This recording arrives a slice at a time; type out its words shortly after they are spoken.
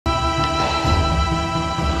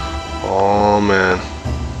Oh man.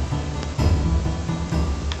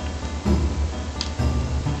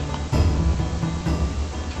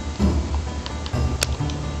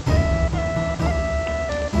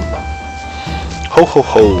 Ho ho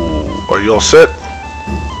ho. Are you all set?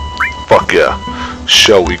 Fuck yeah.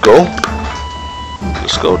 Shall we go?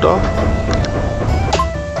 Let's go, dog.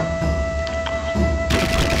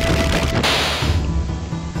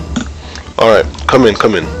 Alright, come in,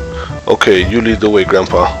 come in. Okay, you lead the way,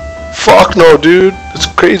 Grandpa. Fuck no, dude. It's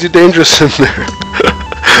crazy dangerous in there.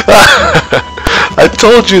 I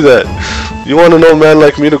told you that. You want an old man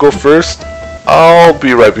like me to go first? I'll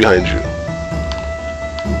be right behind you.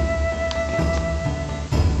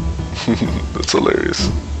 That's hilarious.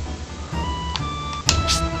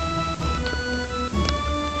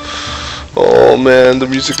 Oh man, the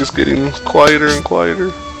music is getting quieter and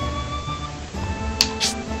quieter.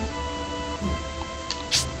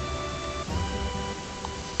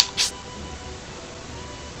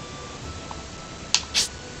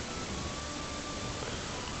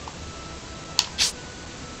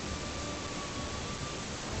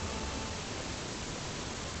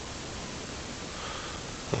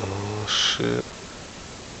 Oh shit.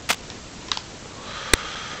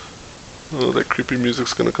 Oh, that creepy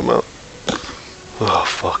music's gonna come out. Oh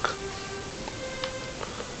fuck.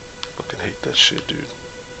 Fucking hate that shit, dude.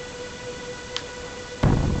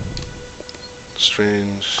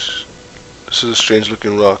 Strange. This is a strange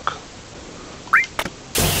looking rock.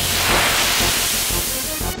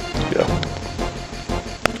 Yeah.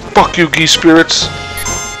 Fuck you, geese spirits.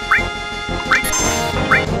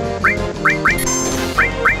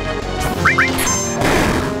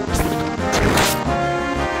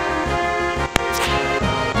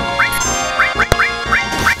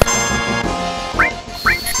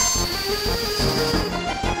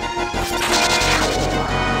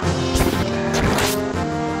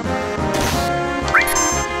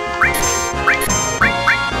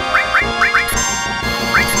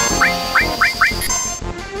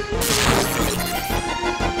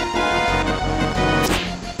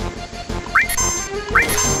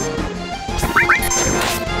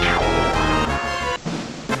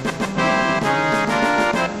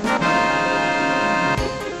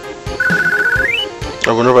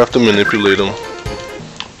 I wonder if I have to manipulate them.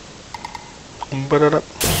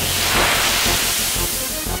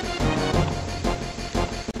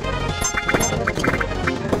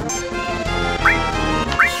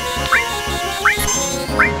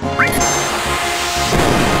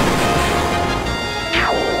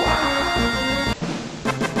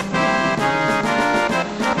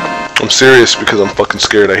 I'm serious because I'm fucking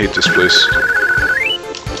scared. I hate this place.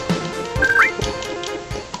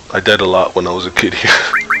 I died a lot when I was a kid here.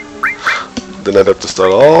 Then I'd have to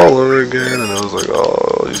start all over again, and I was like,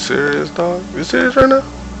 oh, you serious, dog? You serious right now?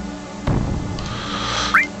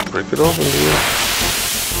 Break it open, dude.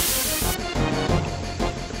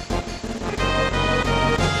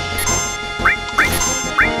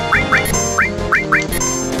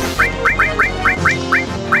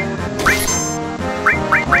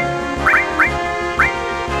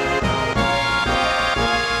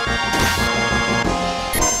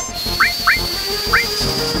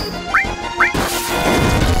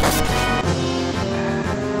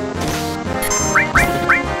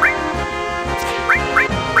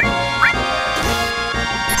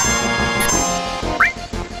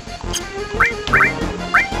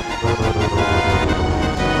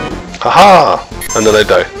 Haha! And then I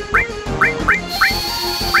die.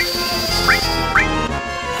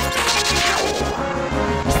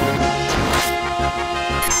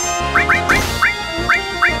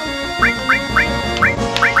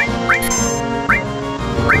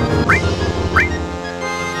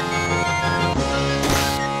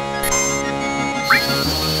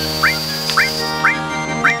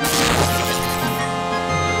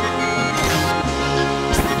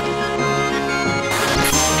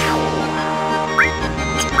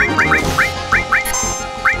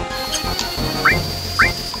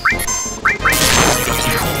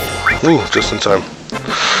 Ooh, just in time.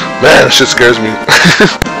 Man, that shit scares me.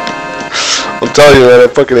 I'm telling you, man, I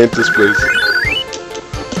fucking hate this place.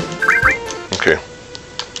 Okay.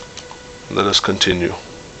 Let us continue.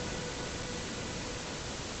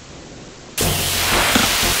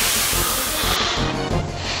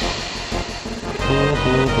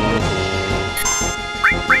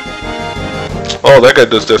 Oh, that guy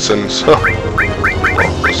does that sentence. Huh.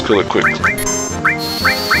 Oh, let's kill it quick.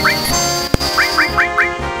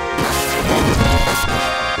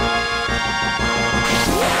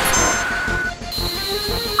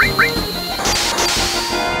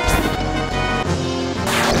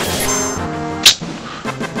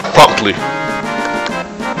 quickly.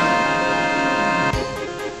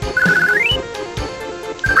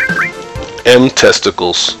 M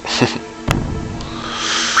testicles.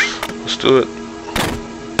 Let's do it.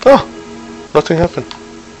 Oh, nothing happened.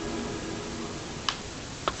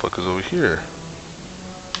 What the fuck is over here?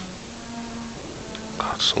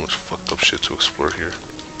 God, so much fucked up shit to explore here.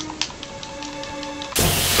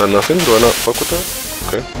 Is that nothing? Do I not fuck with that?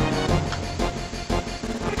 Okay.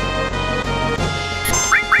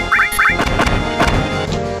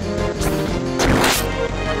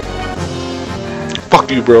 Fuck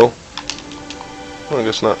you, bro. Oh, I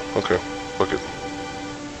guess not. Okay. Fuck it.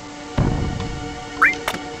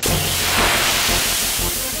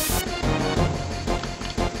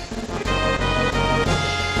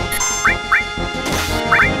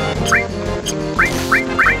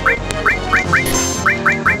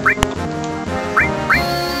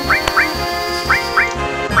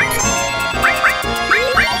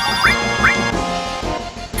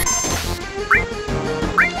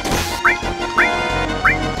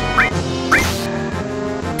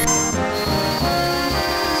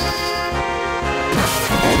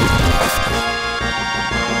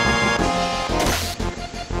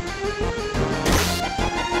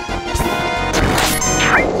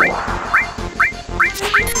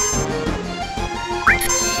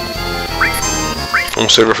 I'm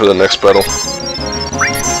saving for the next battle.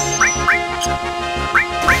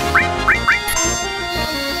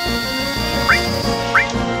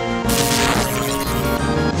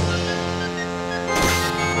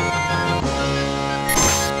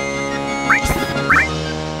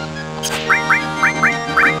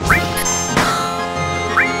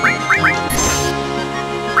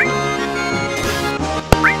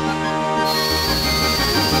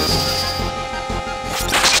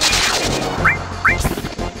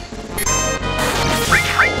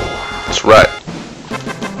 That's right.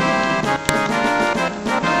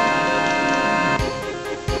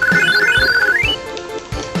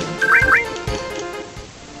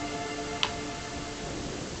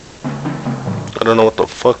 I don't know what the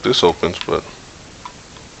fuck this opens, but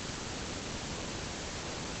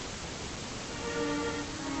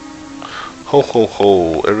ho ho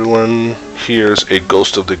ho, everyone hears a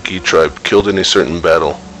ghost of the Gi tribe killed in a certain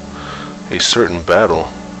battle. A certain battle?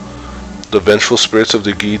 The vengeful spirits of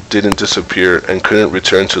the Gi didn't disappear and couldn't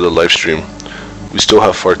return to the live stream. We still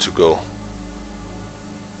have far to go.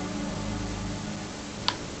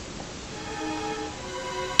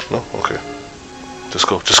 No? Okay. Just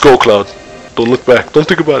go, Cloud. Don't look back. Don't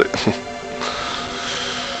think about it.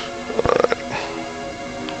 Alright.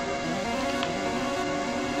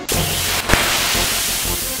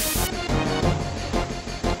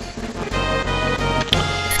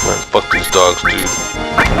 Man, fuck these dogs, dude.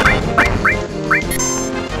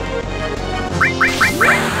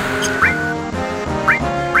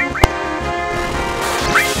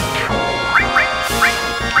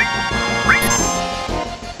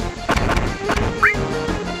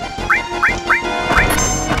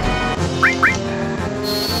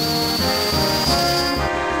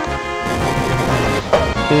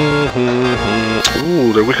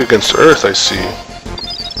 Ooh, they're weak against Earth, I see.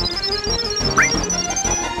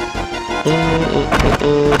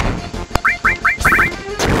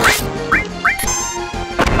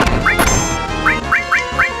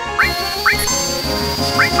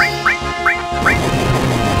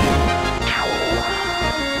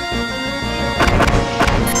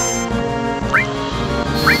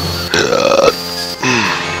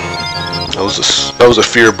 That was a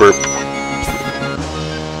fear burp.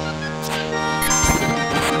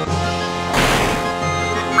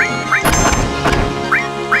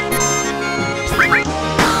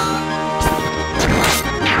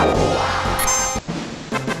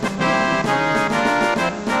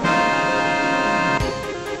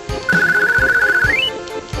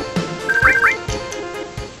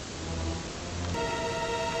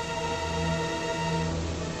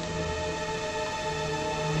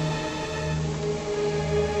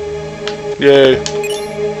 Yay.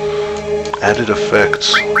 Added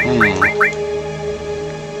effects.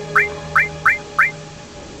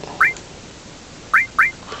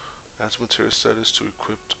 Adds material status to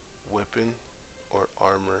equipped weapon or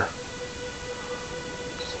armor.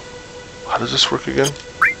 How does this work again?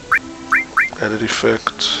 Added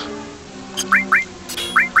effect.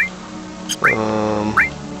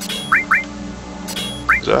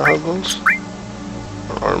 Is that how it goes?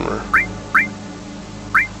 Or armor.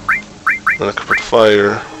 Then I can put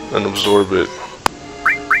fire and absorb it.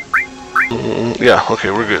 Yeah, okay,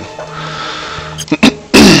 we're good.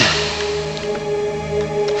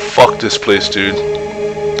 Fuck this place, dude.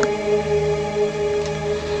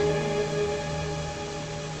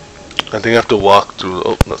 I think I have to walk through.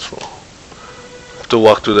 Oh, that's full. I have to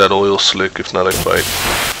walk through that oil slick. If not, I fight.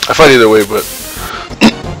 I fight either way, but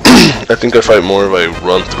I think I fight more if I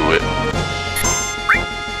run through it.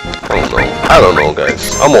 I don't know. I don't know,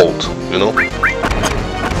 guys. I'm old, you know.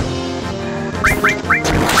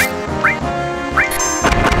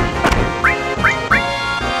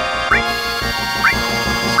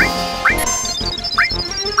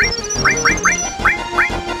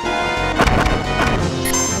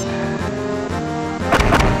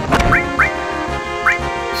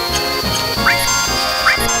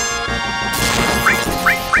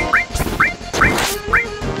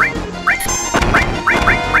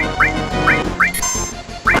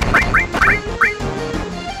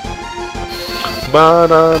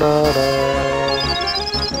 Ba-da-da-da.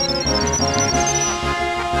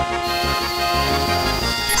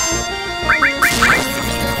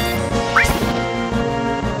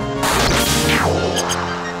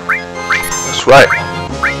 That's right.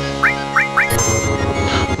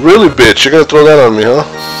 Really, bitch? You're gonna throw that on me, huh?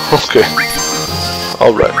 Okay.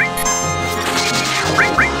 Alright.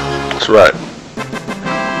 That's right.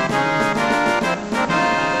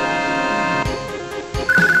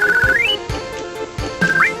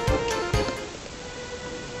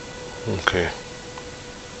 Okay.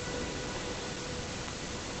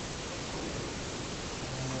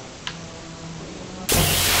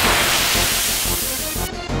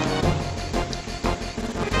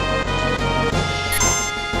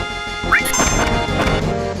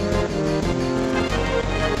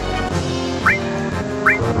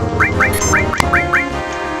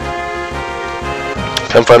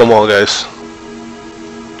 Can't find them all, guys.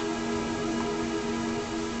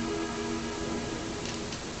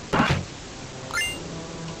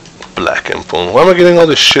 Black M phone. Why am I getting all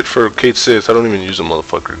this shit for Kate 6? I don't even use a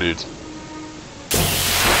motherfucker, dude.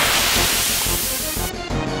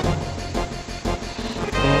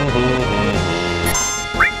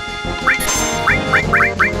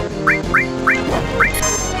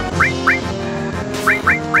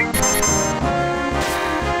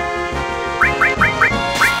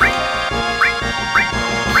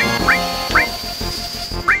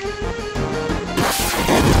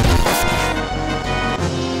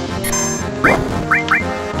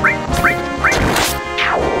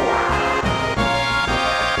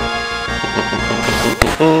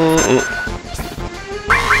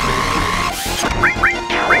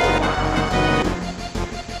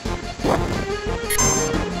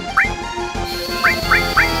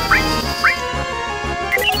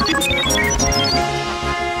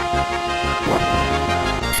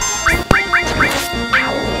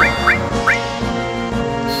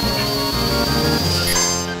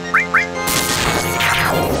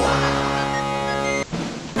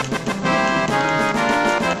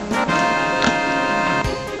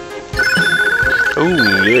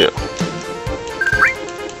 Ooh, yeah.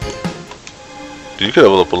 Dude, you could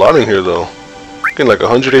level up a lot in here, though. Getting like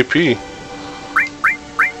 100 AP.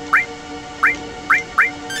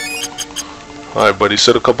 Alright, buddy,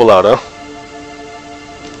 set a couple out, huh?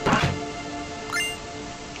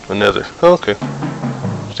 Another. Oh, okay.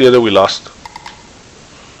 What's the other we lost?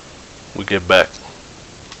 We get back.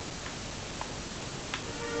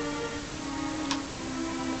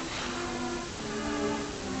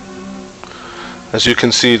 As you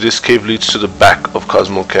can see, this cave leads to the back of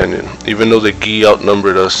Cosmo Canyon. Even though the Gi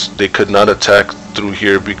outnumbered us, they could not attack through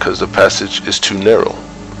here because the passage is too narrow.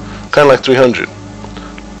 Kinda like 300.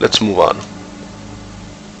 Let's move on.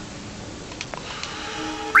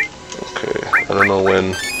 Okay, I don't know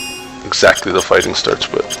when exactly the fighting starts,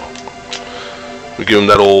 but we give him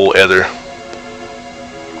that old ether.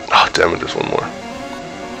 Oh, damn it, there's one more.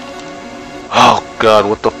 Oh god,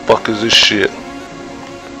 what the fuck is this shit?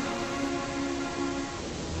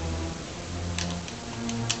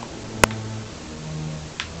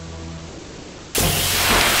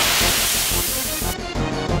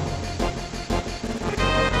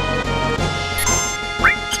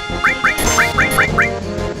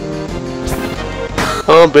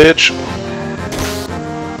 Oh, bitch.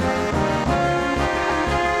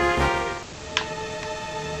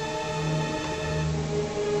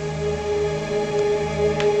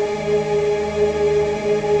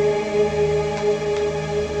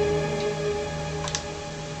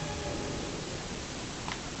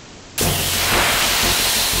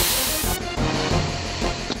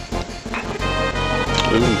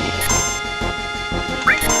 Ooh.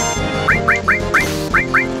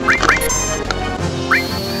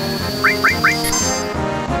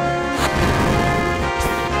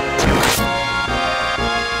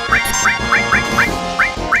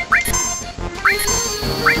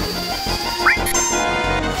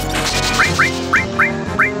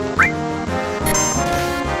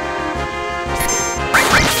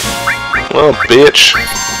 Oh, bitch.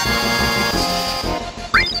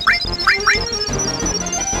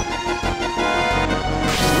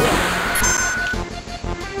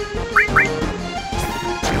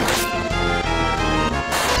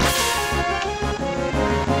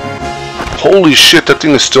 Holy shit, that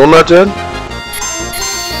thing is still not dead?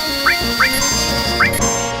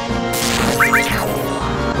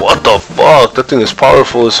 What the fuck? That thing is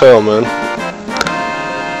powerful as hell, man.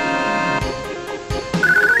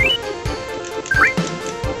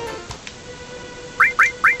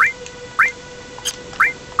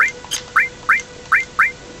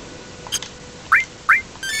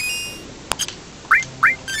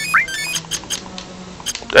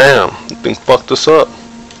 Damn, that thing fucked us up.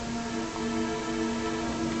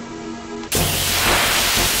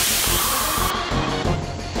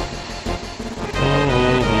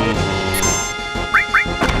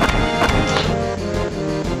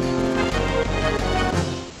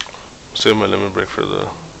 Save my lemon break for the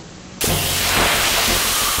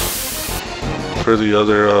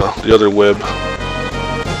other web.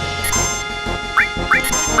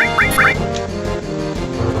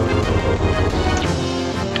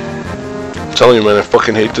 I'm telling you, man, I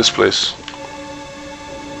fucking hate this place.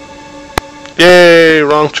 Yay,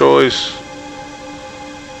 wrong choice.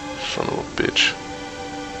 Son of a bitch.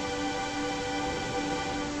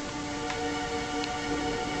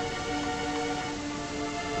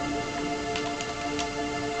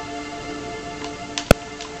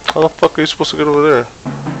 How the fuck are you supposed to get over there?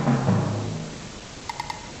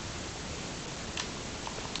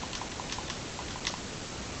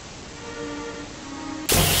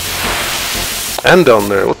 And down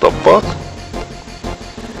there, what the fuck?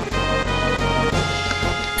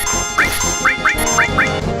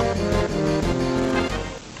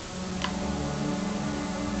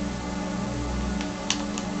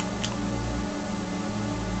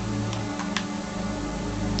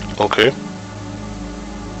 Okay.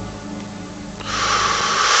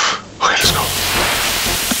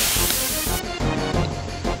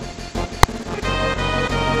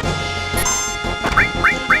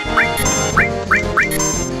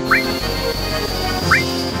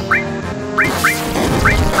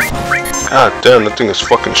 God damn, that thing is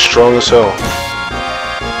fucking strong as hell.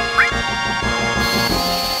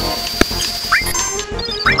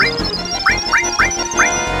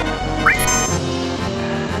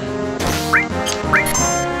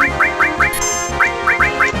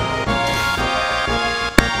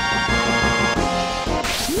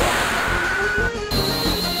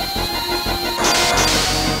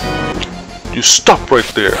 You stop right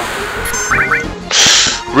there.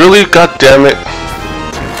 Really? God damn it.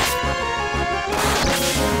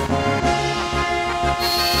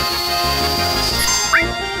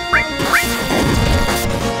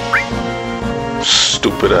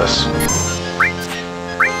 Stupid ass.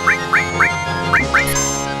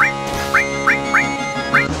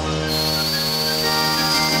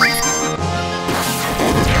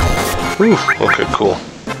 Whew, okay, cool.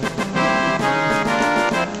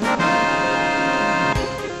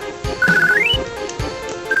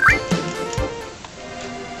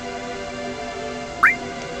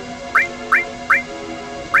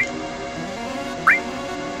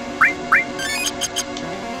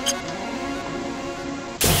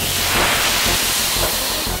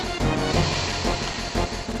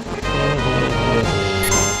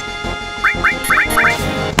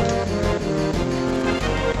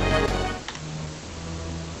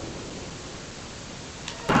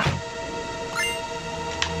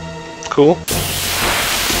 Cool.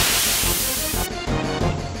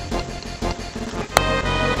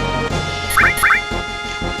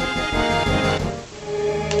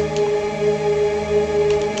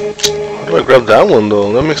 How do I grab that one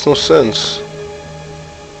though? That makes no sense.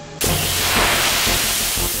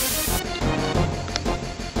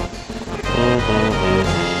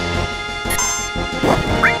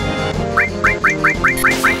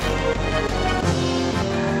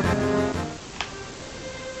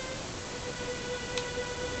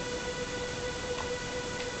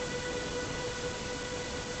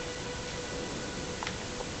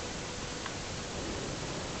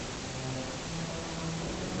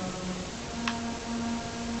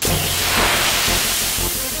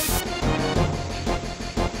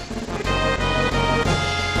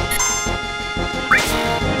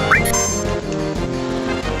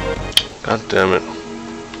 God damn it.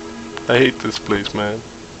 I hate this place, man.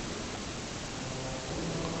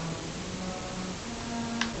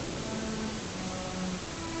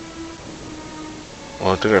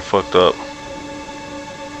 Oh, I think I fucked up.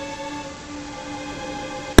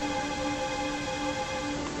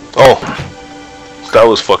 Oh, that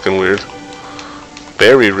was fucking weird.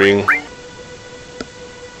 Fairy ring.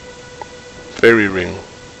 Fairy ring.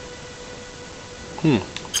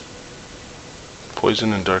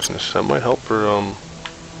 Poison and darkness. That might help for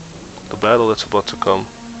the battle that's about to come.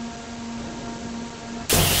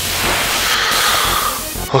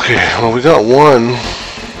 Okay, well we got one.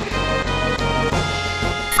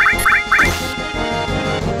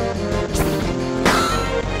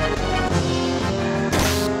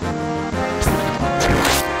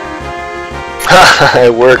 Haha,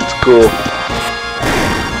 it worked, cool.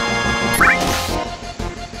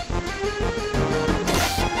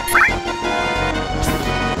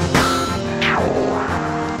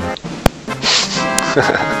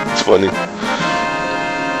 It's funny.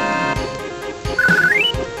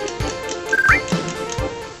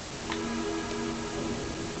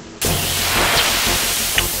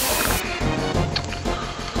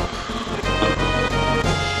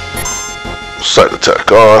 Side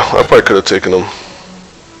attack. Oh, I probably could have taken him.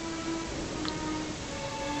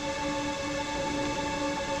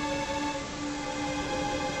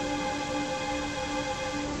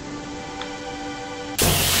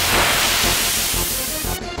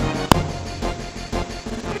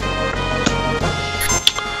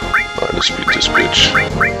 Alright, let's beat this bitch.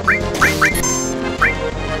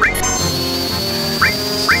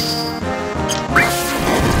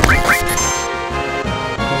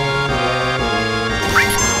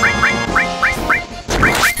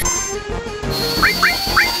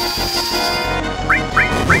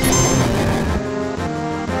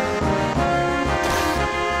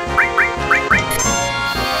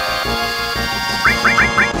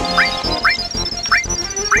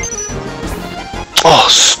 Oh,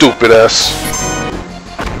 stupid ass.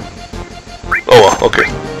 Oh well, okay.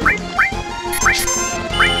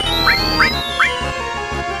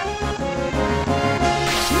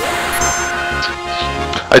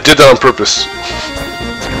 I did that on purpose.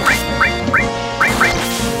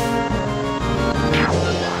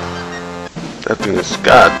 That thing is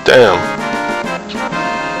goddamn.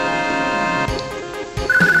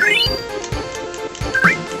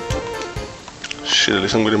 Shit, at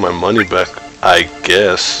least I'm getting my money back, I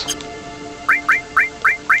guess.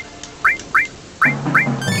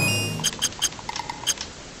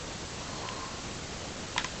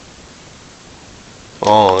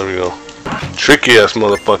 Oh, there we go. Tricky ass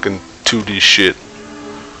motherfucking 2D shit.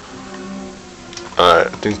 Alright, I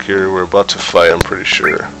think we're about to fight, I'm pretty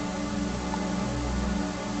sure.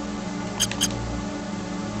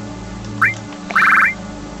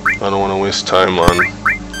 I don't want to waste time on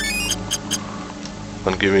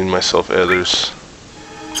giving myself others.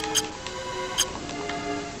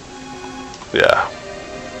 Yeah.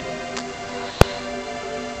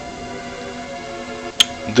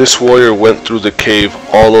 This warrior went through the cave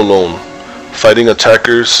all alone, fighting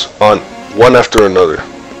attackers on one after another.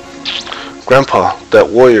 Grandpa, that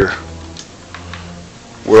warrior.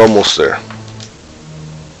 We're almost there.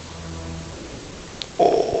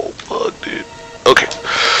 Oh, fuck, dude. Okay.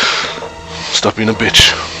 Stop being a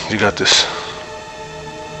bitch. You got this.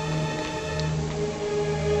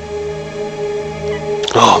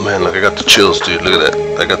 Oh man, look, I got the chills, dude. Look at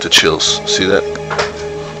that. I got the chills. See that?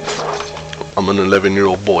 I'm an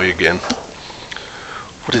 11-year-old boy again.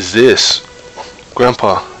 What is this?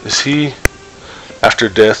 Grandpa, is he? After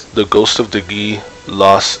death, the ghost of the Gi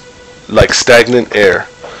lost like stagnant air.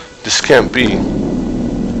 This can't be.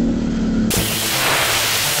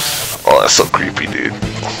 Oh, that's so creepy, dude.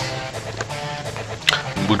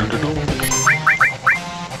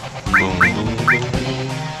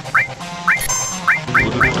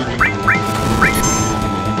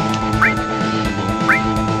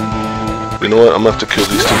 You know what? I'm gonna have to kill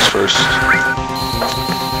these things first.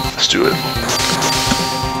 Let's do it.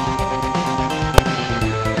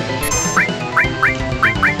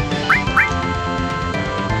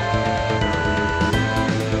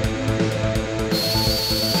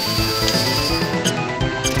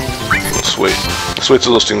 Let's wait. Let's wait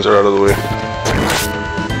till those things are out of the way.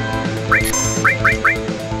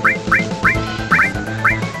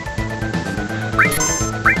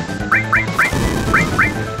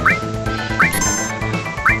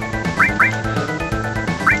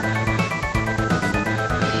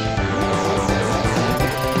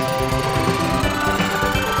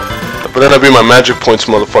 But then that'd be my magic points,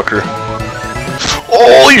 motherfucker.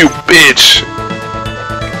 Oh, you bitch!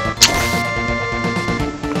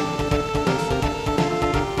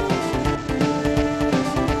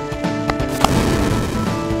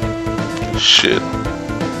 Shit.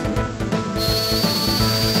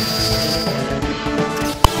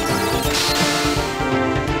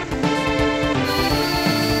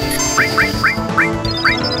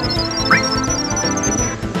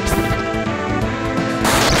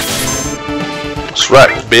 That's right,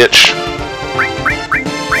 bitch.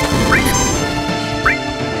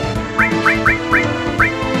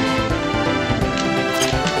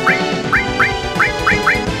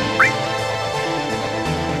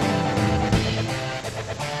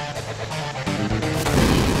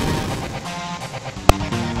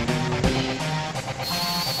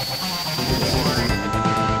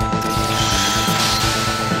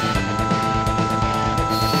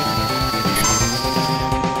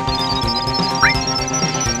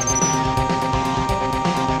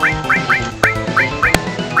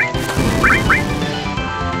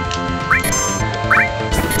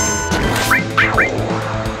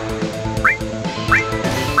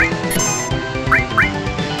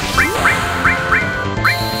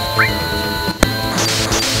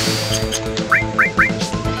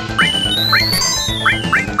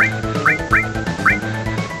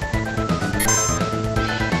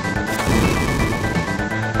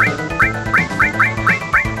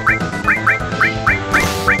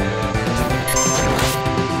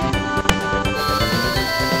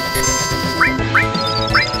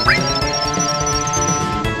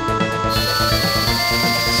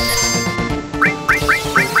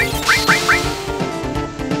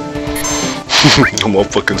 I'm all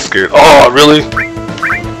fucking scared. Oh, really?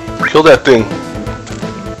 Kill that thing.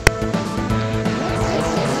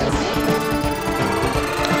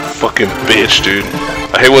 Fucking bitch, dude.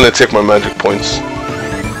 I hate when they take my magic points.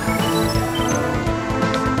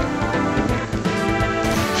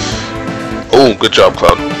 Oh, good job,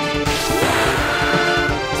 Cloud.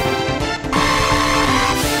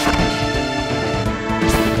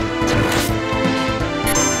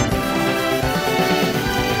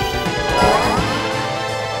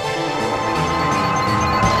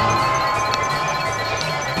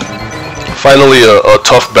 Finally, a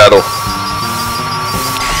tough battle.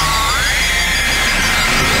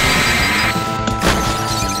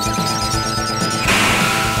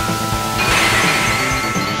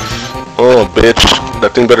 Oh, bitch.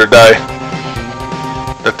 That thing better die.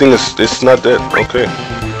 That thing is, it's not dead. Okay.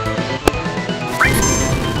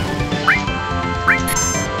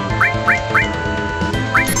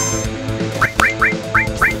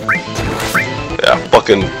 Yeah,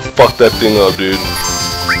 fucking fuck that thing up, dude.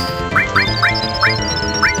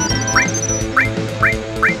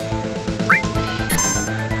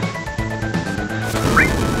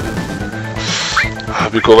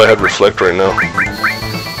 It'd be cool if I had Reflect right now.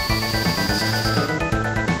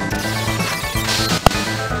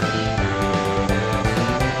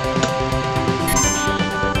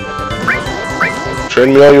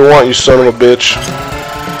 Train me all you want, you son of a bitch.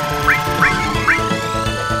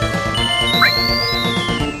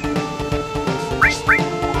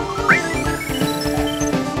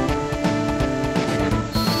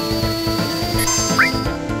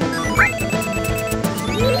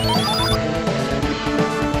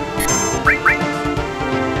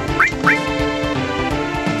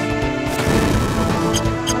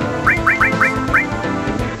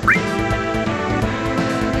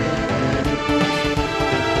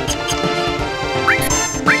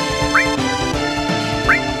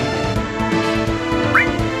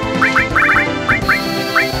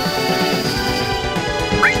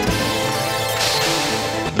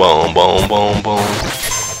 Boom, boom, boom, boom.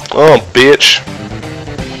 Oh, bitch.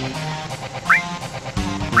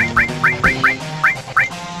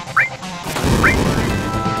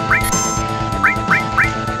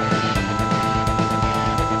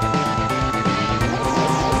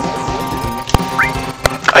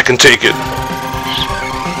 I can take it.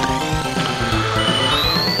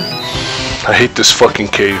 I hate this fucking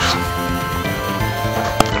cave.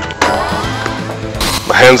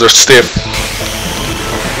 My hands are stiff.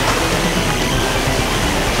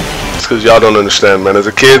 It's because y'all don't understand, man. As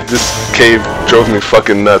a kid, this cave drove me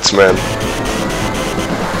fucking nuts, man.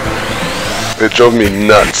 It drove me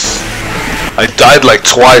nuts. I died like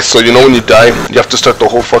twice, so you know when you die, you have to start the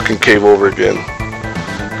whole fucking cave over again.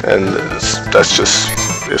 And that's just,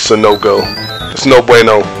 it's a no-go. It's no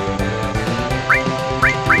bueno.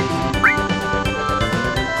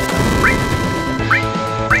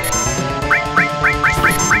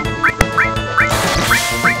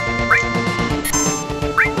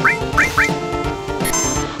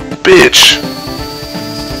 Bitch!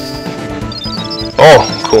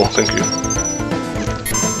 Oh, cool, thank you.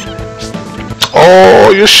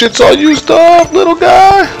 Oh, your shit's all used up, little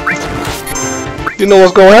guy! You know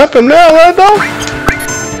what's gonna happen now, right, dog?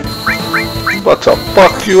 About to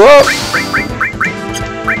fuck you up.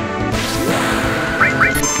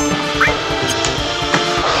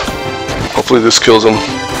 Hopefully this kills him.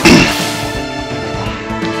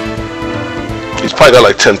 He's probably got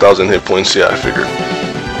like 10,000 hit points. Yeah, I figured.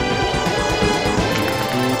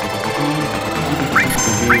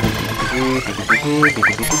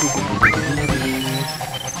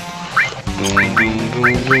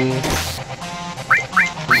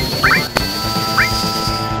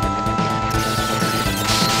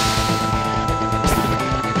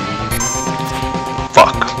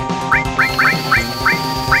 Fuck.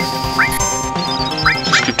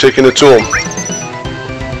 Just keep taking it to him.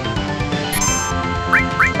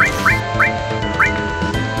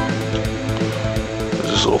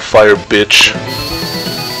 This little fire bitch.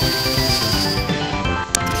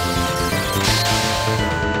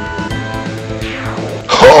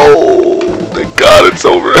 Oh, thank God it's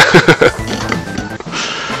over.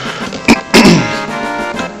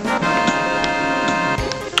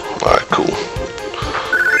 Alright, cool.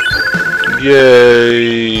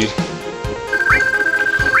 Yay.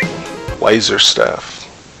 Wiser staff.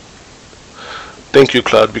 Thank you,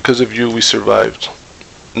 Cloud. Because of you, we survived.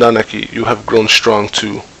 Nanaki, you have grown strong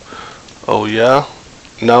too. Oh yeah?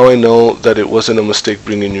 Now I know that it wasn't a mistake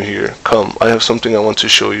bringing you here. Come, I have something I want to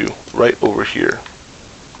show you. Right over here.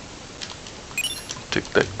 Take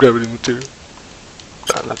that gravity material.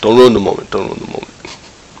 Nah, don't ruin the moment. Don't ruin the moment.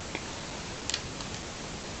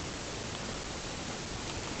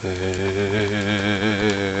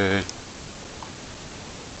 Hey.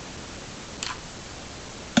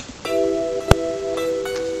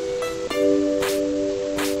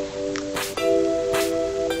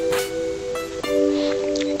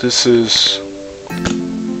 This is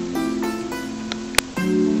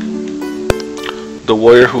the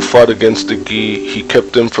warrior who fought against the Gi. He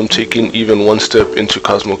kept them from taking even one step into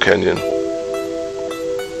Cosmo Canyon.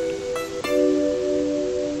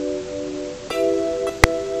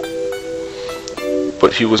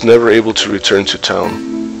 But he was never able to return to town.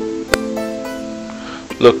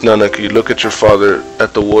 Look, Nanaki, look at your father,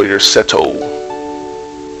 at the warrior Seto.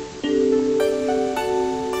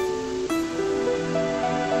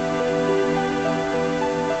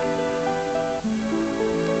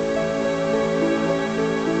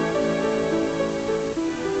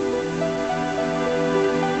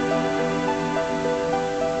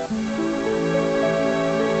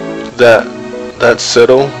 That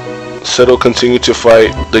Seto continued to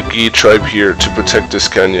fight the Gi tribe here to protect this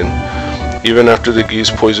canyon. Even after the Gi's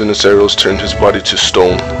poisonous arrows turned his body to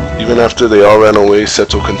stone. Even after they all ran away,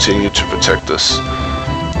 Seto continued to protect us.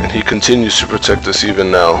 And he continues to protect us even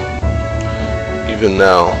now. Even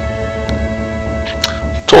now.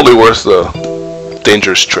 Totally worth the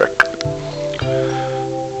dangerous trek.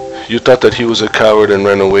 You thought that he was a coward and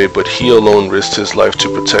ran away, but he alone risked his life to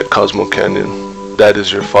protect Cosmo Canyon. That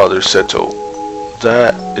is your father, Seto.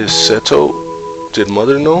 That is Seto? Did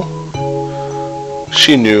Mother know?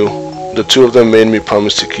 She knew. The two of them made me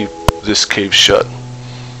promise to keep this cave shut.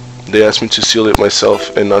 They asked me to seal it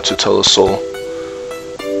myself and not to tell a soul.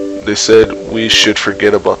 They said we should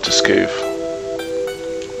forget about this cave.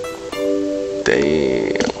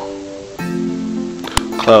 Damn.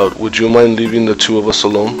 Cloud, would you mind leaving the two of us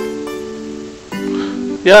alone?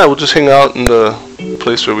 Yeah, we'll just hang out in the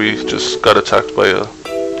place where we just got attacked by a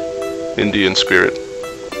Indian spirit.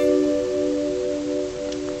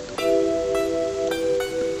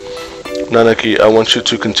 Nanaki, I want you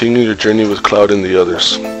to continue your journey with Cloud and the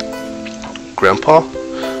others. Grandpa?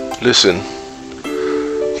 Listen.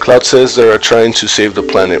 Cloud says they are trying to save the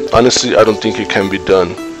planet. Honestly, I don't think it can be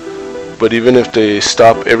done. But even if they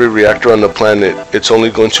stop every reactor on the planet, it's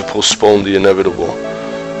only going to postpone the inevitable.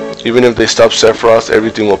 Even if they stop Sephiroth,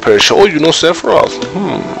 everything will perish. Oh, you know Sephiroth?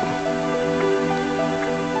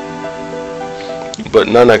 But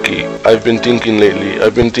Nanaki, I've been thinking lately.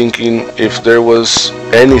 I've been thinking if there was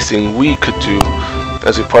anything we could do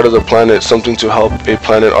as a part of the planet, something to help a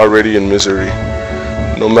planet already in misery.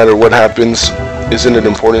 No matter what happens, isn't it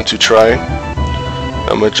important to try?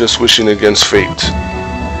 Am I just wishing against fate?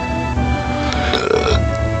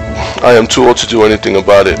 I am too old to do anything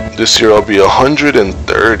about it. This year I'll be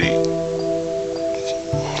 130.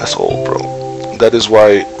 That's old, bro. That is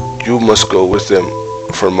why you must go with them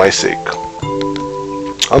for my sake.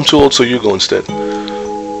 I'm too old, so you go instead.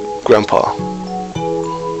 Grandpa,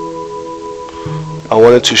 I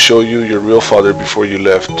wanted to show you your real father before you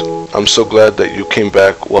left. I'm so glad that you came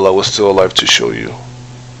back while I was still alive to show you.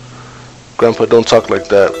 Grandpa, don't talk like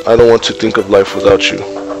that. I don't want to think of life without you.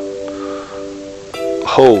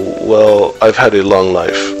 Oh, well, I've had a long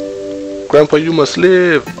life. Grandpa, you must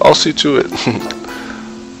live. I'll see to it.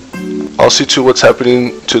 I'll see to what's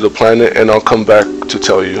happening to the planet and I'll come back to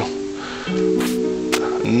tell you.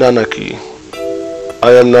 Nanaki.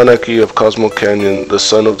 I am Nanaki of Cosmo Canyon, the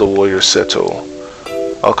son of the warrior Seto.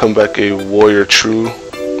 I'll come back a warrior true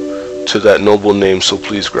to that noble name, so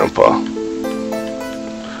please, Grandpa.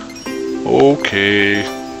 Okay.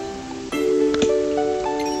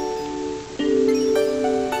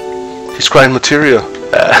 He's crying materia.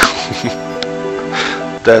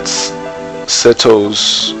 That's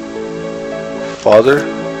Seto's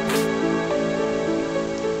father.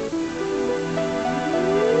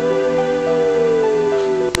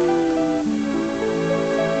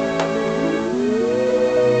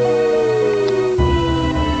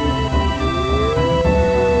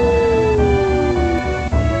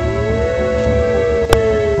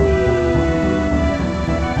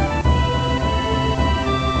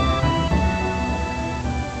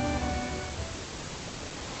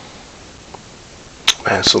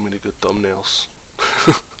 Man, so many good thumbnails.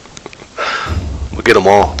 We'll get them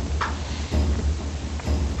all.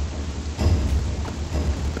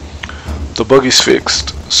 The buggy's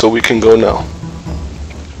fixed, so we can go now.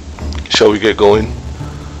 Shall we get going?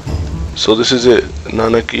 So this is it,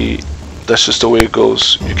 Nanaki. That's just the way it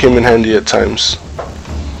goes. You came in handy at times.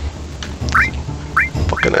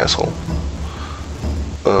 Fucking asshole.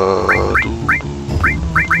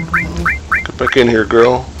 Get back in here,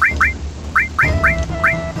 girl.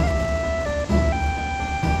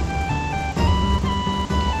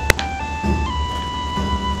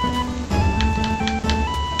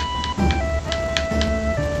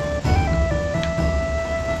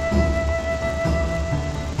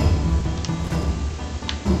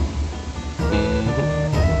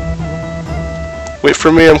 Wait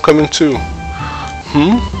for me, I'm coming too.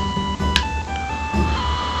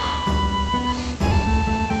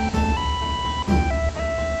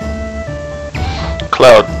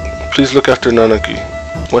 Cloud, please look after Nanaki.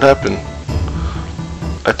 What happened?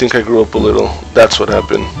 I think I grew up a little. That's what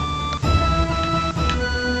happened.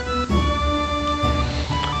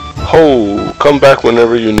 Ho, come back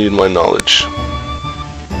whenever you need my knowledge.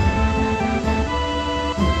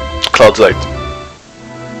 Cloud's like,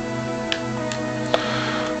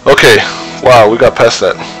 okay, wow, we got past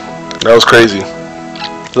that. That was crazy.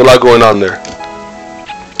 There's a lot going on there.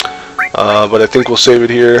 But I think we'll save it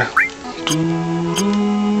here.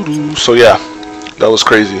 So yeah, that was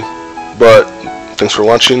crazy. But thanks for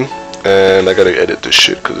watching, and I gotta edit this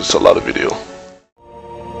shit because it's a lot of video.